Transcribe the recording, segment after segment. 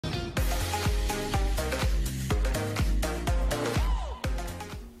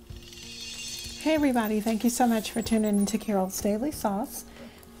Hey everybody, thank you so much for tuning into Carol's Daily Sauce.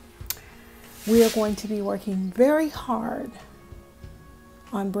 We are going to be working very hard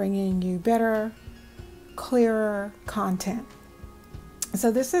on bringing you better, clearer content.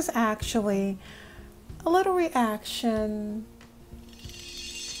 So this is actually a little reaction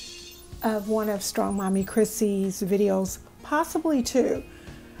of one of Strongmommy Chrissy's videos, possibly two.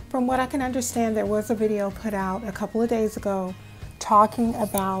 From what I can understand, there was a video put out a couple of days ago talking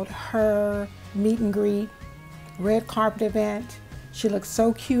about her meet and greet, red carpet event. She looks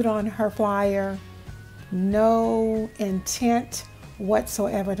so cute on her flyer. No intent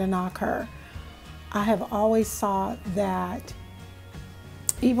whatsoever to knock her. I have always thought that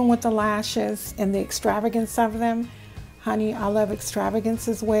even with the lashes and the extravagance of them, honey, I love extravagance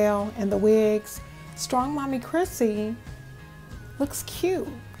as well, and the wigs. Strongmommy Chrissy looks cute.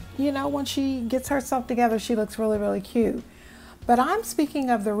 You know, when she gets herself together, she looks really, really cute. But I'm speaking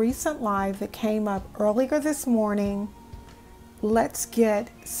of the recent live that came up earlier this morning. Let's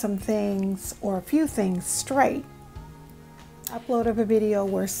get some things, or a few things, straight. Upload of a video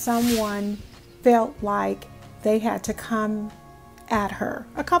where someone felt like they had to come at her.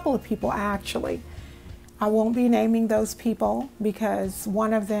 A couple of people, actually. I won't be naming those people because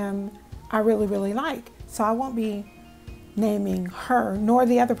one of them I really, really like. So I won't be naming her nor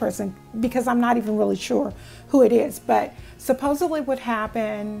the other person because I'm not even really sure who it is. But supposedly what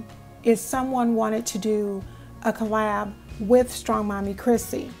happened is someone wanted to do a collab with Strongmommy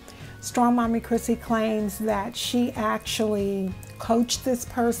Chrissy. Strongmommy Chrissy claims that she actually coached this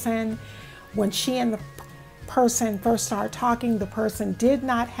person. When she and the person first started talking, the person did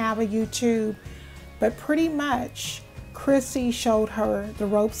not have a YouTube, but pretty much Chrissy showed her the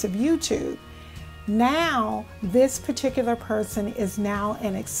ropes of YouTube. Now, this particular person is now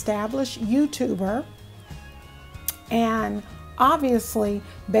an established YouTuber, and obviously,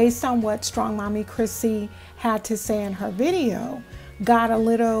 based on what Strongmommy Chrissy had to say in her video, got a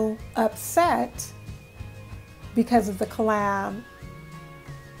little upset because of the collab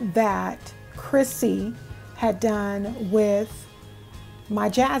that Chrissy had done with My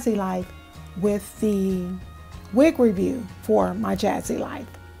Jazzy Life, with the wig review for My Jazzy Life.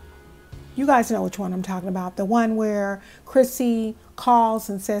 You guys know which one I'm talking about. The one where Chrissy calls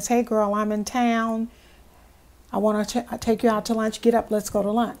and says, hey girl, I'm in town. I want to take you out to lunch. Get up, let's go to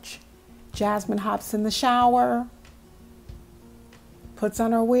lunch. Jasmine hops in the shower, puts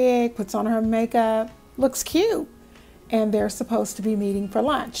on her wig, puts on her makeup, looks cute. And they're supposed to be meeting for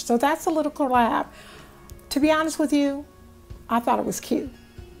lunch. So that's a little collab. To be honest with you, I thought it was cute.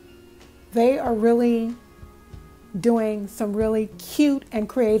 They are really doing some really cute and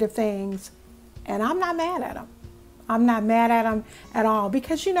creative things, and I'm not mad at them. I'm not mad at them at all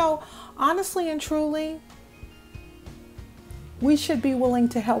because, you know, honestly and truly, we should be willing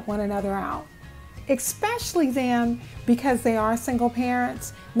to help one another out, especially them because they are single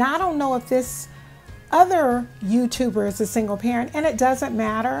parents. Now, I don't know if this other YouTuber is a single parent, and it doesn't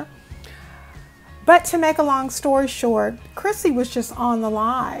matter. But to make a long story short, Chrissy was just on the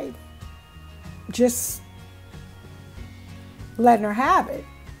live, just letting her have it.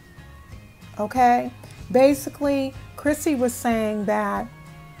 Okay? Basically, Chrissy was saying that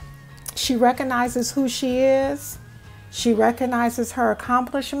she recognizes who she is, she recognizes her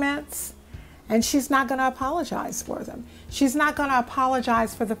accomplishments, and she's not going to apologize for them. She's not going to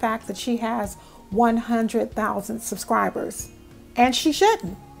apologize for the fact that she has 100,000 subscribers. And she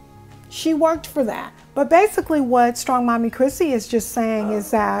shouldn't. She worked for that. But basically what Strongmommy Chrissy is just saying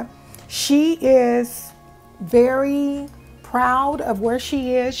is that she is very proud of where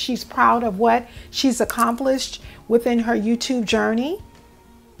she is. She's proud of what she's accomplished within her YouTube journey.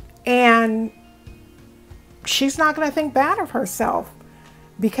 And she's not going to think bad of herself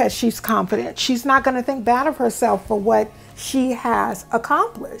because she's confident. She's not going to think bad of herself for what she has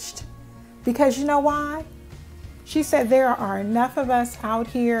accomplished. Because you know why? She said there are enough of us out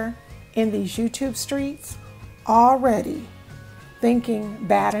here in these YouTube streets already thinking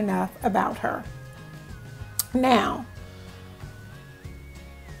bad enough about her. Now,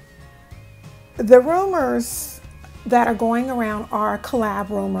 the rumors that are going around are collab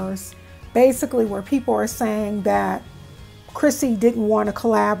rumors, basically where people are saying that Chrissy didn't want to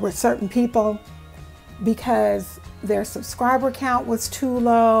collab with certain people because their subscriber count was too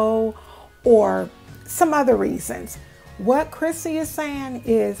low or some other reasons. What Chrissy is saying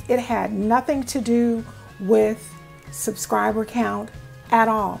is it had nothing to do with subscriber count at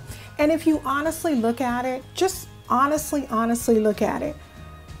all. And if you honestly look at it, just honestly look at it,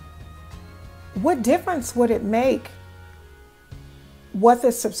 what difference would it make what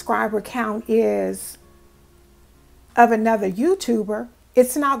the subscriber count is of another YouTuber?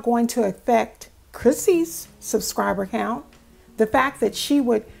 It's not going to affect Chrissy's subscriber count. The fact that she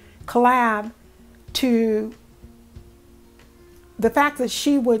would collab to, the fact that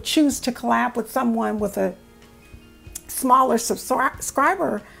she would choose to collab with someone with a smaller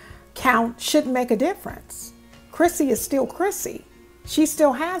subscriber count shouldn't make a difference. Chrissy is still Chrissy. She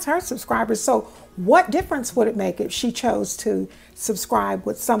still has her subscribers. So what difference would it make if she chose to subscribe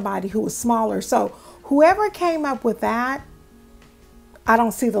with somebody who was smaller? So whoever came up with that, I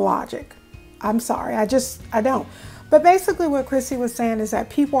don't see the logic. I'm sorry, I don't. But basically what Chrissy was saying is that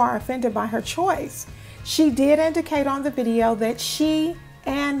people are offended by her choice. She did indicate on the video that she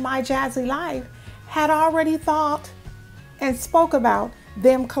and My Jazzy Life had already thought and spoke about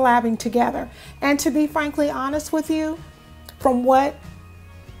them collabing together. And to be frankly honest with you, from what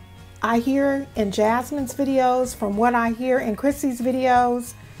I hear in Jasmine's videos, from what I hear in Chrissy's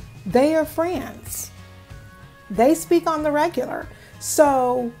videos, they are friends. They speak on the regular.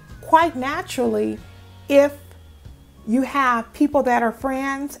 So quite naturally, if you have people that are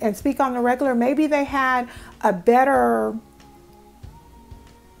friends and speak on the regular, maybe they had a better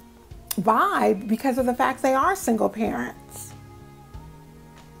vibe because of the fact they are single parents.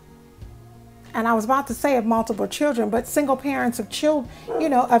 And I was about to say of multiple children, but single parents of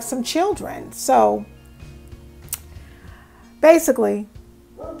of some children. So basically,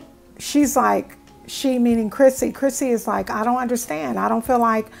 she's like, she meaning Chrissy. Chrissy is like, I don't understand. I don't feel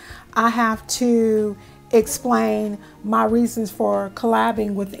like I have to explain my reasons for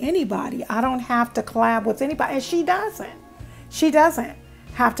collabing with anybody. I don't have to collab with anybody. And she doesn't. She doesn't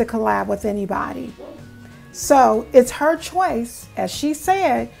have to collab with anybody. So it's her choice, as she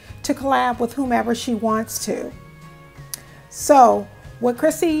said, to collab with whomever she wants to. So what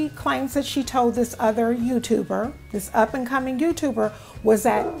Chrissy claims that she told this other YouTuber, this up and coming YouTuber, was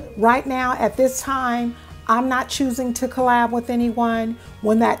that right now at this time, I'm not choosing to collab with anyone.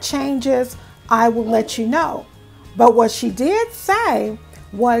 When that changes, I will let you know. But what she did say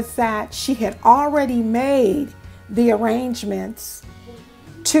was that she had already made the arrangements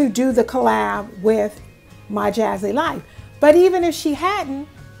to do the collab with My Jazzy Life. But even if she hadn't,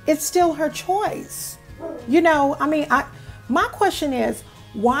 it's still her choice. I mean, my question is,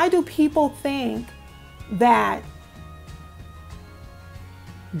 why do people think that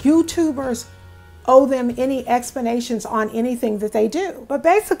YouTubers owe them any explanations on anything that they do? But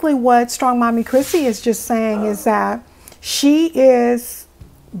basically what Strongmommy Chrissy is just saying is that she is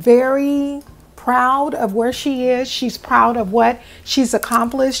very proud of where she is. She's proud of what she's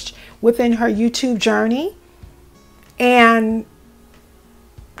accomplished within her YouTube journey. And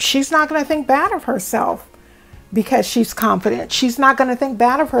she's not going to think bad of herself because she's confident. She's not going to think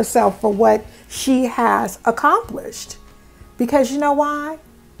bad of herself for what she has accomplished. Because you know why?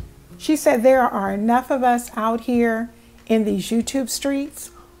 She said there are enough of us out here in these YouTube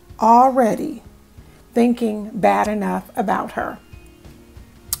streets already thinking bad enough about her.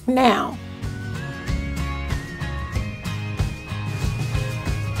 Now,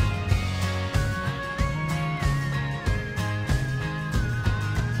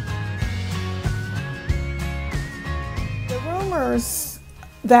 the rumors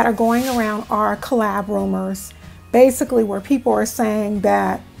that are going around are collab rumors, basically where people are saying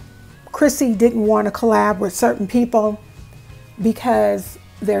that Chrissy didn't want to collab with certain people because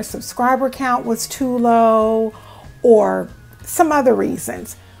their subscriber count was too low or some other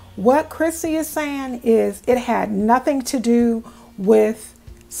reasons. What Chrissy is saying is it had nothing to do with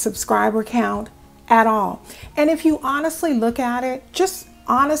subscriber count at all. And if you honestly look at it, just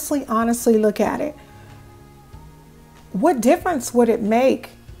honestly look at it, what difference would it make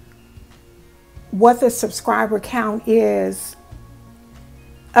what the subscriber count is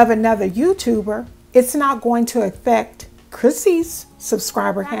of another YouTuber? It's not going to affect Chrissy's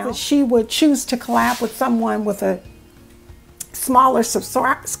subscriber count. She would choose to collab with someone with a smaller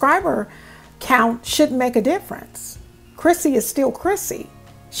subscriber count shouldn't make a difference. Chrissy is still Chrissy.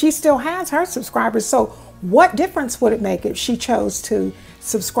 She still has her subscribers. So what difference would it make if she chose to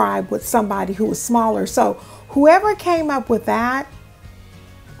subscribe with somebody who was smaller? So whoever came up with that,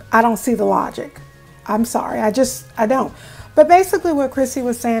 I don't see the logic. I'm sorry, I don't. But basically what Chrissy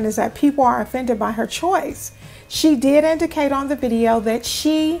was saying is that people are offended by her choice. She did indicate on the video that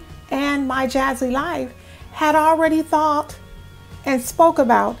she and My Jazzy Life had already thought and spoke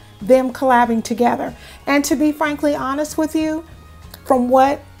about them collabing together. And to be frankly honest with you, from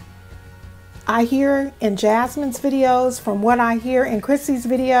what I hear in Jasmine's videos, from what I hear in Chrissy's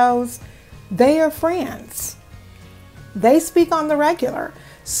videos, they are friends. They speak on the regular.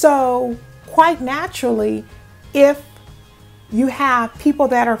 So quite naturally, if you have people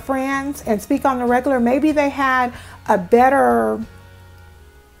that are friends and speak on the regular, maybe they had a better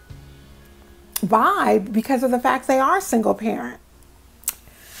vibe because of the fact they are single parent.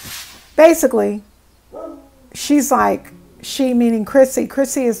 Basically, she's like, she meaning Chrissy.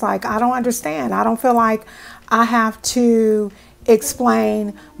 Chrissy is like, I don't understand. I don't feel like I have to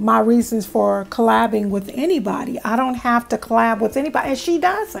explain my reasons for collabing with anybody. I don't have to collab with anybody. And she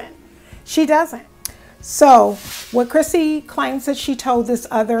doesn't. She doesn't. So what Chrissy claims that she told this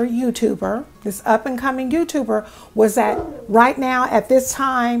other YouTuber, this up and coming YouTuber, was that right now at this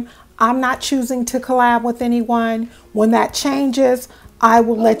time, I'm not choosing to collab with anyone. When that changes, I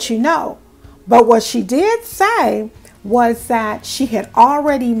will let you know. But what she did say was that she had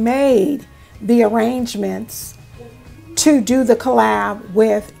already made the arrangements to do the collab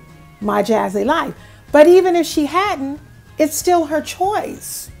with My Jazzy Life. But even if she hadn't, it's still her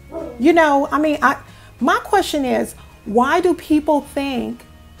choice. You know, I mean, my question is, why do people think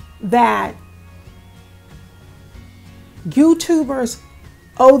that YouTubers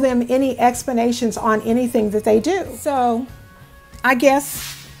owe them any explanations on anything that they do? So I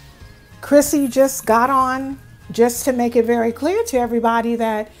guess Chrissy just got on just to make it very clear to everybody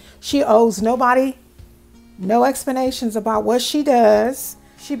that she owes nobody no explanations about what she does.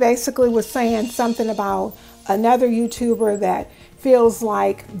 She basically was saying something about another YouTuber that feels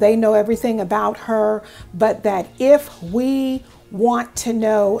like they know everything about her, but that if we want to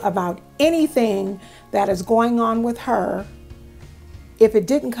know about anything that is going on with her, if it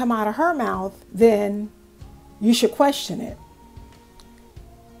didn't come out of her mouth, then you should question it.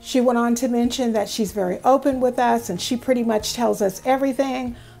 She went on to mention that she's very open with us and she pretty much tells us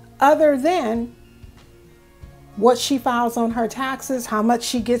everything other than what she files on her taxes, how much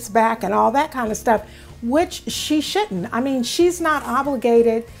she gets back and all that kind of stuff, which she shouldn't. I mean, she's not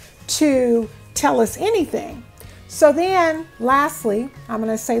obligated to tell us anything. So then lastly, I'm going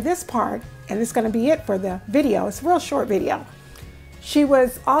to say this part, and it's going to be it for the video. It's a real short video. She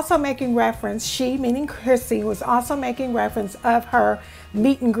was also making reference, she meaning Chrissy, was also making reference of her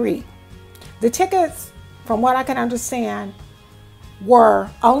meet and greet. The tickets, from what I can understand, were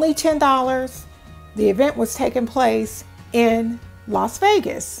only $10. The event was taking place in Las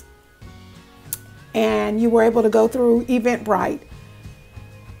Vegas. And you were able to go through Eventbrite.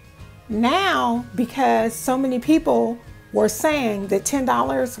 Now, because so many people were saying that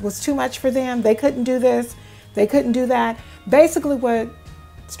 $10 was too much for them, they couldn't do this, they couldn't do that. Basically what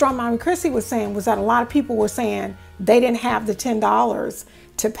Strongmommy Chrissy was saying was that a lot of people were saying they didn't have the $10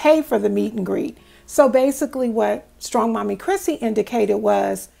 to pay for the meet and greet. So basically what Strongmommy Chrissy indicated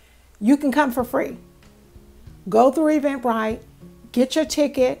was, you can come for free. Go through Eventbrite, get your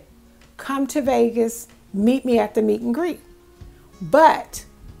ticket, come to Vegas, meet me at the meet and greet. But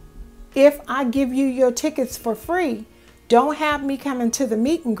if I give you your tickets for free, don't have me coming to the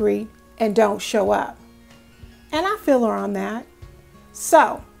meet and greet and don't show up. And I feel her on that.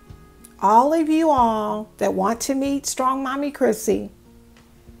 So all of you all that want to meet Strongmommy Chrissy,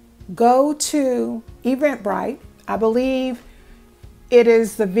 go to Eventbrite. I believe it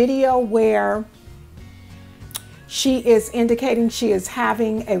is the video where she is indicating she is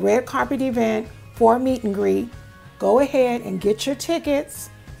having a red carpet event for a meet and greet. Go ahead and get your tickets.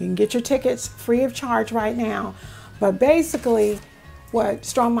 You can get your tickets free of charge right now. But basically, what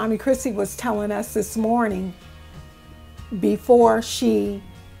Strongmommy Chrissy was telling us this morning before she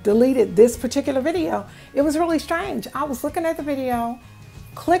deleted this particular video, it was really strange. I was looking at the video,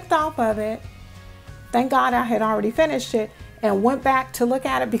 clicked off of it. Thank God I had already finished it and went back to look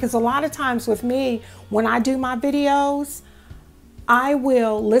at it, because a lot of times with me, when I do my videos, I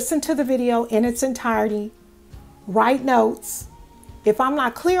will listen to the video in its entirety, write notes. If I'm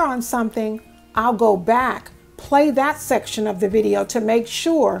not clear on something, I'll go back, play that section of the video to make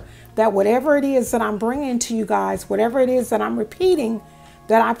sure that whatever it is that I'm bringing to you guys, whatever it is that I'm repeating,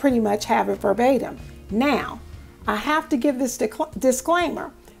 that I pretty much have it verbatim. Now, I have to give this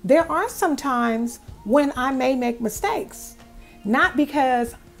disclaimer. There are some times when I may make mistakes, not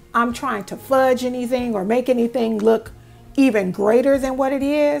because I'm trying to fudge anything or make anything look even greater than what it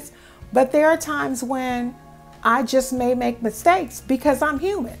is, but there are times when I just may make mistakes because I'm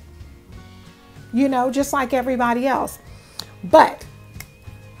human, you know, just like everybody else. But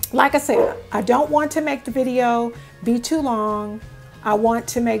like I said, I don't want to make the video be too long. I want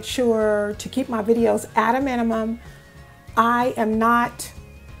to make sure to keep my videos at a minimum. I am not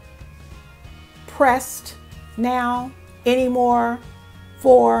pressed now anymore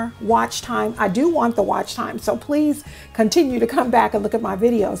for watch time. I do want the watch time, so please continue to come back and look at my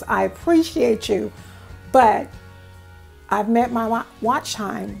videos. I appreciate you, but I've met my watch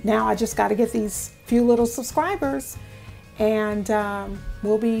time. Now I just got to get these few little subscribers and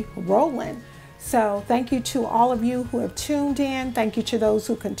we'll be rolling. So thank you to all of you who have tuned in. Thank you to those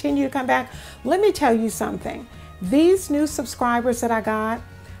who continue to come back. Let me tell you something. These new subscribers that I got,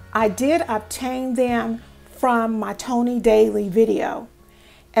 I did obtain them from my Tony Daily video.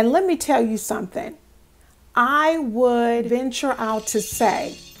 And let me tell you something. I would venture out to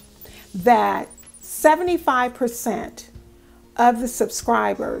say that 75% of the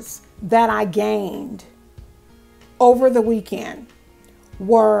subscribers that I gained over the weekend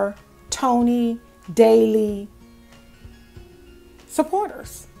were Tony Daily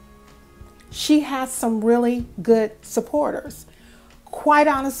supporters. She has some really good supporters. Quite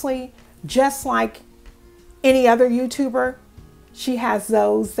honestly, just like any other YouTuber, she has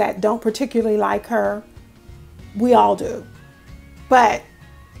those that don't particularly like her. We all do. But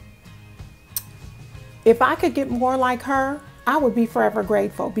if I could get more like her, I would be forever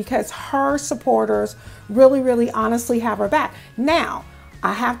grateful, because her supporters really honestly have her back. Now,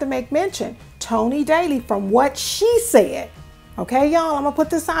 I have to make mention, Tony Daily, from what she said, okay, y'all, I'm gonna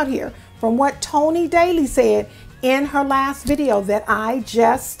put this out here. From what Tony Daily said in her last video that I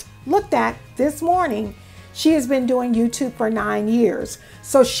just looked at this morning, she has been doing YouTube for 9 years.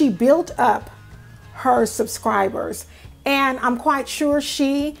 So she built up her subscribers. And I'm quite sure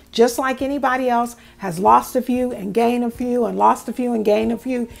she, just like anybody else, has lost a few and gained a few and lost a few and gained a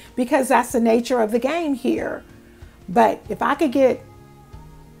few, because that's the nature of the game here. But if I could get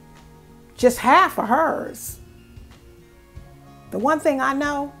just half of hers, the one thing I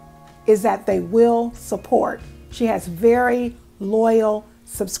know is that they will support. She has very loyal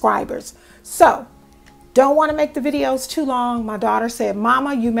subscribers. So don't want to make the videos too long. My daughter said,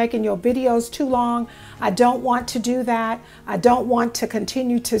 Mama, you making your videos too long. I don't want to do that. I don't want to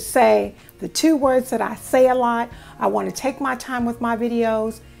continue to say the 2 words that I say a lot. I want to take my time with my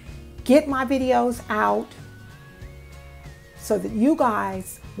videos, get my videos out so that you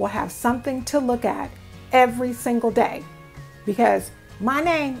guys will have something to look at every single day. Because my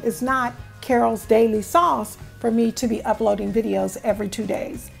name is not Carol's Daily Sauce for me to be uploading videos every 2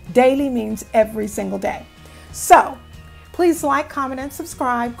 days. Daily means every single day. So please like, comment, and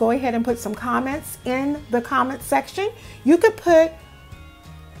subscribe. Go ahead and put some comments in the comment section. You could put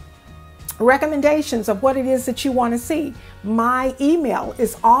recommendations of what it is that you want to see. My email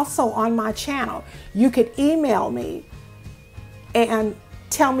is also on my channel. You could email me and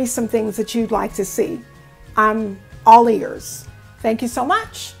tell me some things that you'd like to see. I'm all ears. Thank you so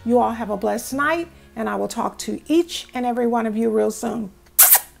much. You all have a blessed night, and I will talk to each and every one of you real soon.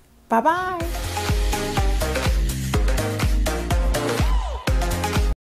 Bye-bye.